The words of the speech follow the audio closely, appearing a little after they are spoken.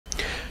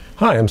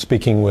Hi, I'm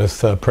speaking with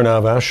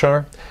Pranav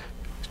Ashar,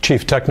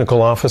 Chief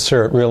Technical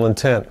Officer at Real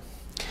Intent.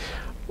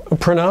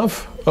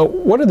 Pranav,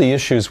 what are the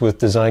issues with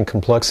design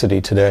complexity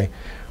today?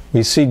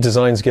 We see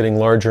designs getting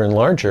larger and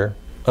larger.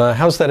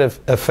 How's that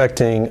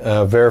affecting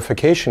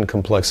verification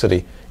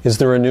complexity? Is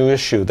there a new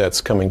issue that's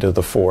coming to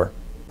the fore?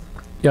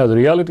 Yeah, the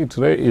reality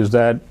today is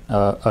that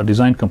a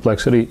design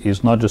complexity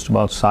is not just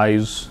about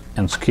size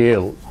and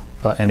scale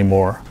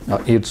anymore.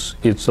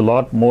 It's a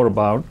lot more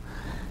about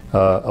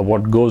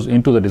what goes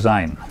into the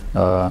design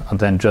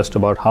than just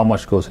about how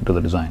much goes into the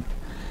design.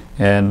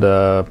 And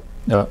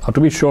to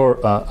be sure,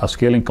 a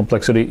scaling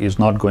complexity is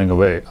not going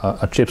away.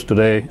 Chips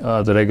today,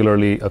 they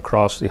regularly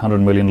cross the 100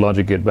 million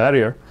logic gate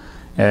barrier,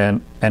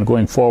 and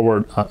going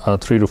forward,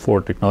 3 to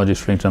 4 technology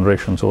string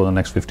generations over the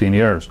next 15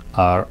 years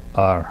are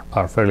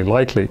fairly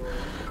likely.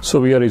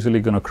 So we are easily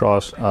going to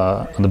cross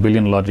the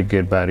billion logic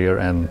gate barrier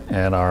and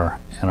are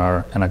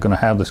going to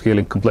have the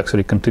scaling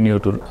complexity continue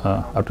to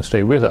have to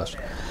stay with us.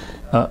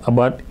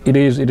 But it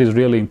is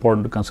really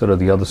important to consider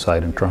the other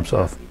side in terms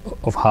of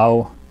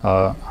how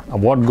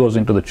what goes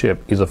into the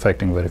chip is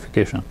affecting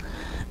verification.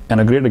 And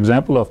a great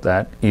example of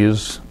that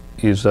is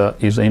the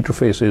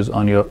interfaces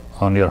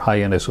on your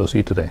high-end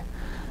SoC today.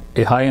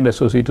 A high-end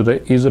SoC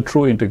today is a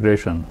true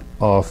integration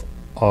of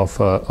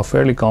a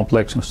fairly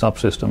complex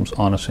subsystems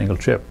on a single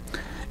chip.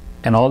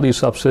 And all these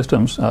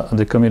subsystems,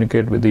 they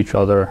communicate with each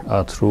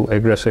other through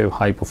aggressive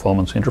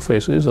high-performance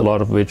interfaces, a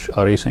lot of which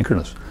are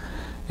asynchronous.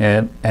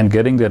 And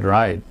getting that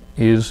right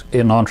is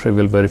a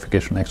non-trivial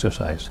verification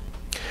exercise.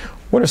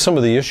 What are some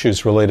of the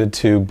issues related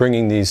to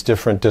bringing these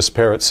different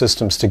disparate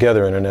systems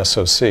together in an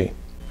SoC?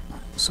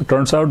 So it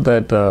turns out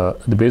that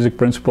the basic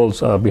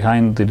principles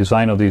behind the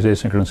design of these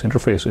asynchronous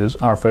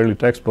interfaces are fairly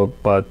textbook,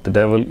 but the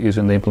devil is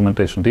in the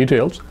implementation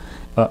details.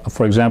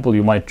 For example,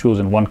 you might choose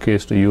in one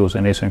case to use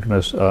an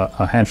asynchronous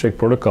handshake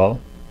protocol.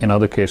 In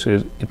other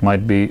cases, it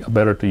might be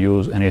better to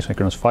use an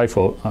asynchronous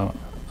FIFO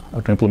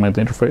to implement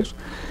the interface.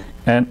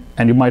 And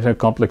you might have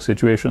complex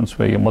situations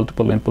where you have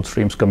multiple input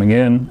streams coming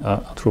in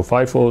through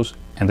FIFOs,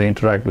 and they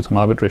interact with some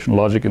arbitration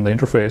logic in the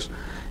interface,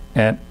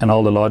 and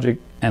all the logic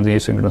and the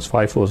asynchronous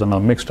FIFOs are now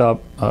mixed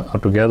up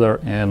together,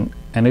 and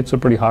it's a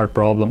pretty hard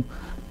problem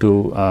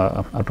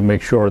to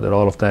make sure that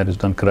all of that is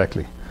done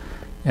correctly.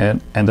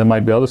 And there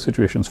might be other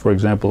situations, for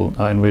example,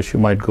 in which you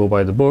might go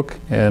by the book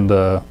and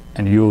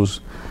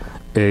use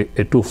a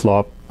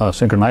 2-flop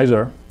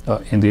synchronizer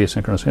in the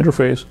asynchronous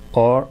interface,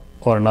 or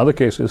in other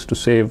cases, to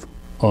save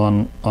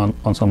on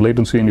some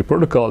latency in your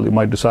protocol, you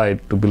might decide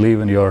to believe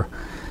in your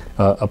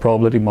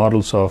probability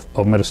models of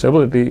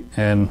metastability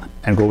and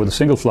go with a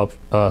single flop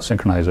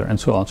synchronizer and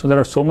so on. So there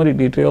are so many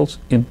details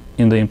in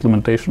the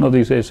implementation of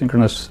these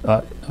asynchronous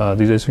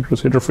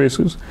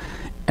interfaces,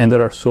 and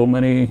there are so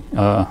many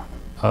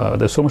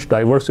there's so much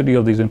diversity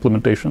of these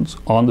implementations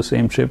on the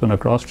same chip and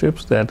across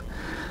chips that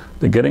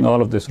getting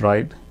all of this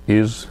right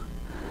is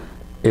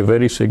a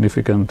very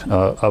significant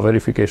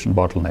verification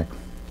bottleneck.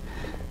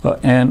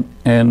 And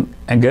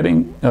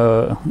getting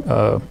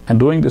and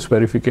doing this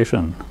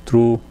verification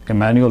through a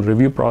manual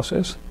review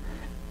process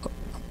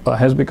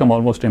has become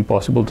almost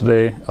impossible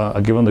today,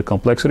 given the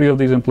complexity of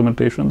these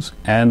implementations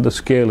and the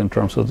scale in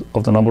terms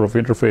of the number of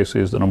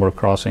interfaces, the number of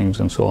crossings,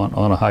 and so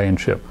on a high-end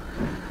chip.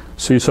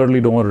 So you certainly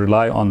don't want to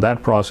rely on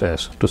that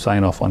process to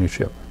sign off on your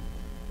chip.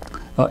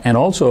 And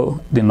also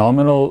the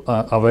nominal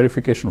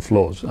verification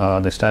flows,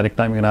 the static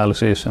timing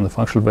analysis and the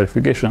functional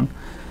verification,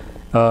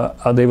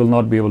 they will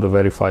not be able to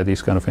verify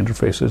these kind of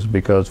interfaces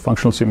because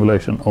functional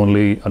simulation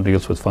only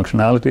deals with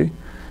functionality,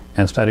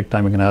 and static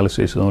timing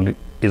analysis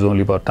is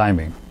only about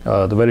timing.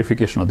 The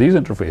verification of these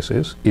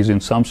interfaces is, in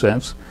some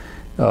sense,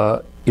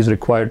 is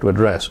required to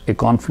address a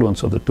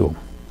confluence of the two.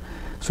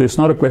 So it's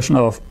not a question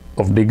of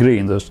degree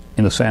in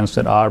the sense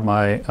that are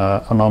my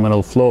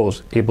nominal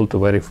flows able to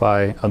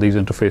verify these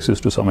interfaces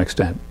to some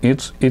extent.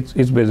 It's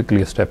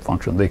basically a step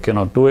function. They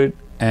cannot do it,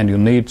 and you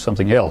need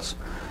something else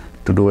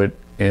to do it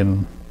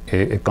in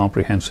a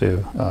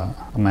comprehensive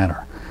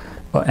manner.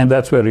 And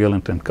that's where Real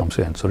Intent comes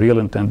in. So Real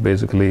Intent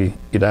basically,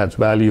 it adds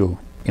value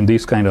in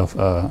these kind of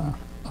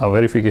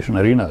verification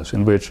arenas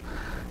in which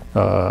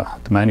the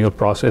manual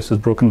process is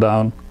broken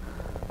down,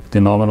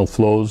 the nominal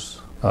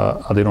flows,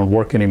 they don't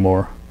work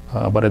anymore,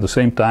 but at the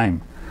same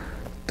time,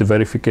 the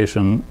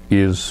verification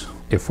is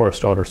a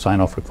first-order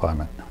sign-off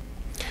requirement.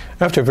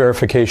 After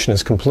verification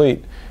is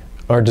complete,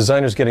 are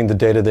designers getting the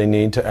data they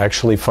need to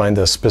actually find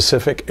the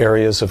specific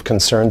areas of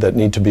concern that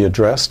need to be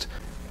addressed?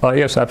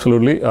 Yes,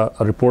 absolutely.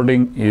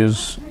 Reporting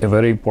is a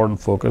very important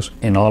focus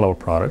in all our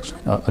products.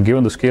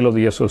 Given the scale of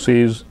the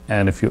SoCs,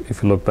 and if you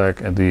look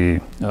back at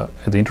the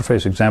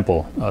interface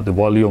example, the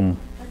volume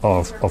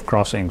of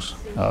crossings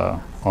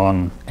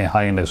on a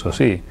high-end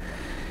SoC,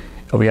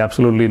 we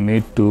absolutely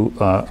need to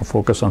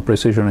focus on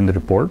precision in the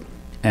report,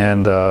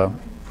 and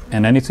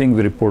anything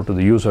we report to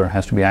the user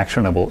has to be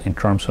actionable in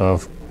terms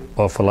of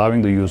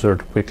allowing the user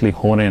to quickly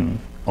hone in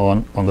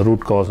on the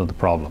root cause of the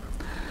problem.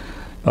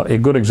 A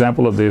good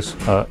example of this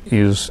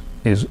is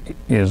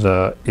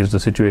the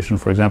situation,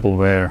 for example,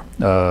 where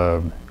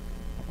a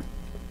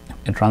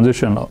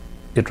transition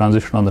a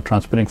transition on the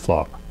transmitting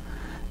flop.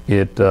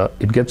 It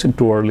gets in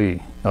too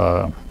early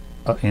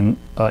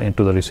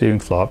into the receiving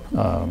flop,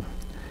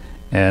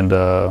 and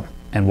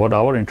what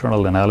our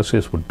internal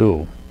analysis would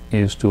do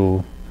is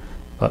to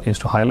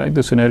highlight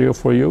the scenario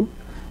for you,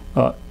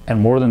 and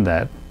more than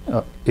that,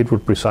 it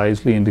would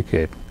precisely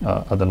indicate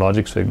the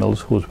logic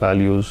signals whose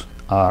values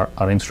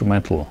are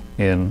instrumental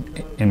in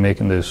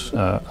making this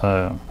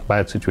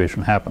bad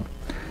situation happen.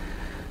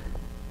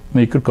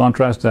 Now you could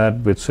contrast that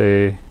with,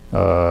 say,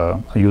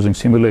 using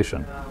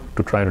simulation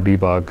to try to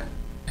debug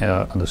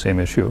the same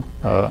issue.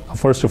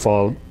 First of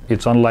all,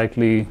 it's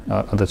unlikely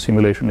that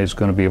simulation is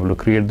going to be able to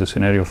create the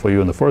scenario for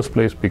you in the first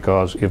place,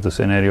 because if the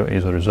scenario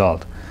is a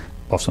result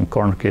of some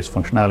corner case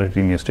functionality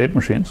in your state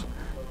machines,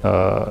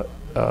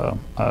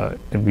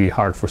 it'd be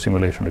hard for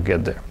simulation to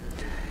get there.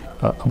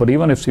 But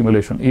even if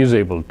simulation is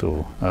able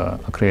to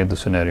create the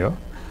scenario,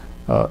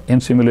 in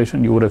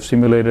simulation you would have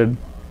simulated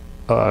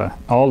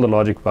all the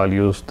logic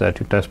values that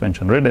your test bench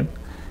generated,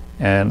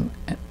 and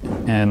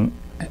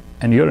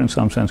you're in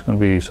some sense going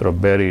to be sort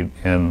of buried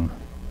in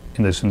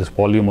this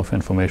volume of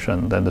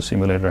information that the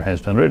simulator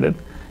has generated,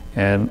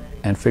 and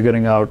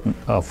figuring out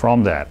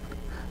from that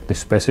the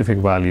specific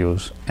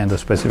values and the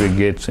specific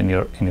gates in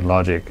your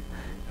logic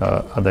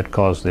that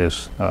cause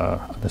this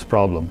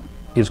problem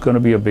is going to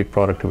be a big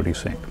productivity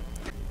sink.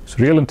 So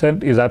Real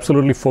Intent is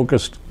absolutely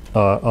focused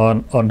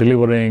on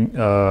delivering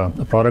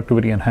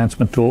productivity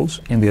enhancement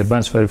tools in the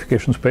advanced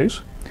verification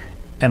space,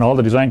 and all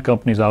the design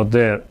companies out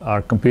there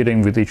are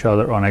competing with each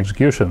other on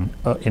execution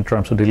in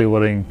terms of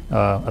delivering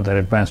their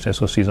advanced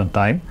SoCs on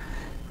time,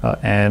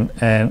 and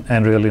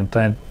Real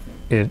Intent,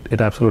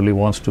 it absolutely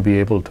wants to be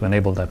able to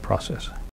enable that process.